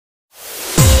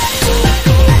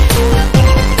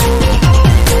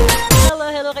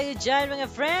dyan mga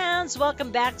friends!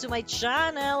 Welcome back to my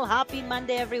channel. Happy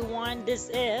Monday everyone. This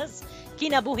is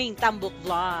Kinabuhing Tambok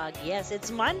Vlog. Yes,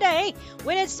 it's Monday.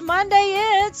 When it's Monday,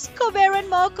 it's KOBERan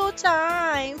Mo Koh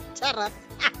time. Charot!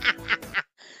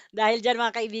 Dahil dyan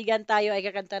mga kaibigan, tayo ay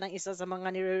kakanta ng isa sa mga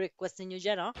nire-request ninyo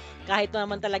dyan, no? Kahit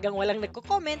naman talagang walang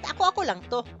nagko-comment, ako lang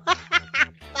to.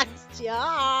 Thanks,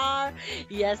 Char!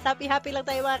 Yes, happy lang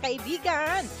tayo mga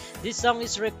kaibigan. This song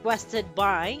is requested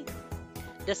by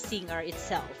the singer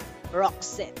itself,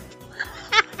 Roxette.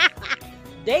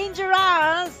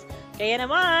 Dangerous! Kaya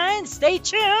naman, stay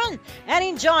tuned and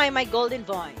enjoy my golden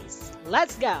voice.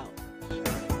 Let's go!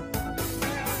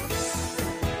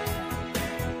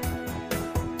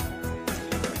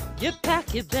 You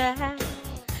pack your bag,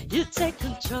 you take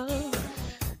control.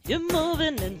 You're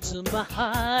moving into my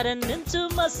heart and into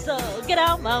my soul. Get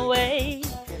out my way,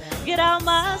 get out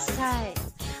my sight.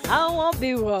 I won't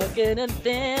be walking on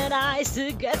thin ice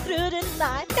to get through the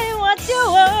night. Hey, what's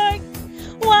your work?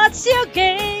 What's your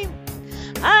game?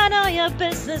 I know your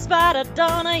business, but I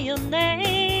don't know your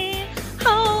name.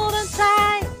 Hold on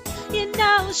tight, you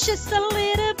know she's a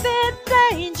little bit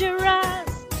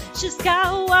dangerous. She's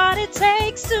got what it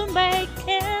takes to make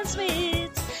ends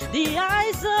meet. The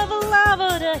eyes of a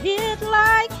lover to hit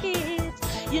like it.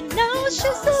 You know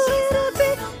she's a little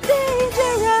bit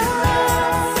dangerous.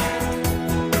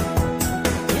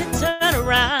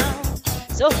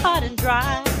 So hot and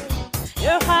dry,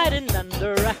 you're hiding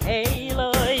under a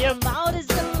halo. Your mouth is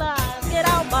alive. Get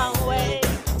out my way,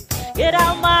 get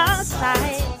out my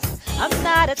sight. I'm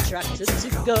not attracted to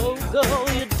go.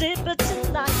 You're deeper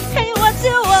tonight. Hey, what's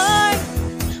your word?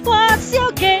 What's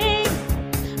your game?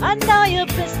 I know your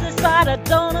business, but I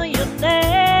don't know your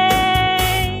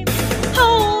name.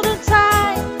 Hold on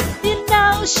tight, you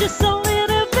know she's a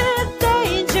little bit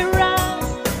dangerous.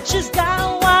 She's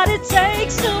got what it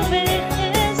takes to be.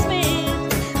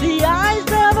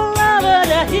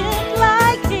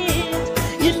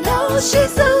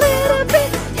 She's a little bit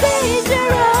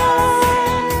dangerous.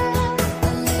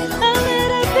 A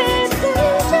little bit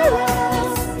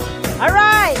dangerous.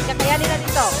 Alright, kakayanin na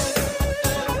dito.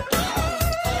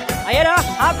 Ayan o,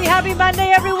 happy Monday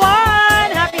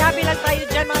everyone. Happy lang tayo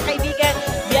dyan mga kaibigan.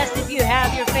 Yes, if you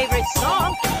have your favorite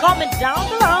song, comment down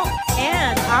below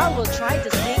and I will try to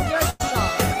sing your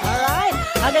song. Alright,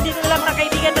 hanggang dito na lang mga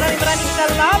kaibigan. Maraming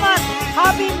salamat.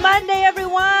 Happy Monday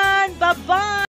everyone. Bye-bye.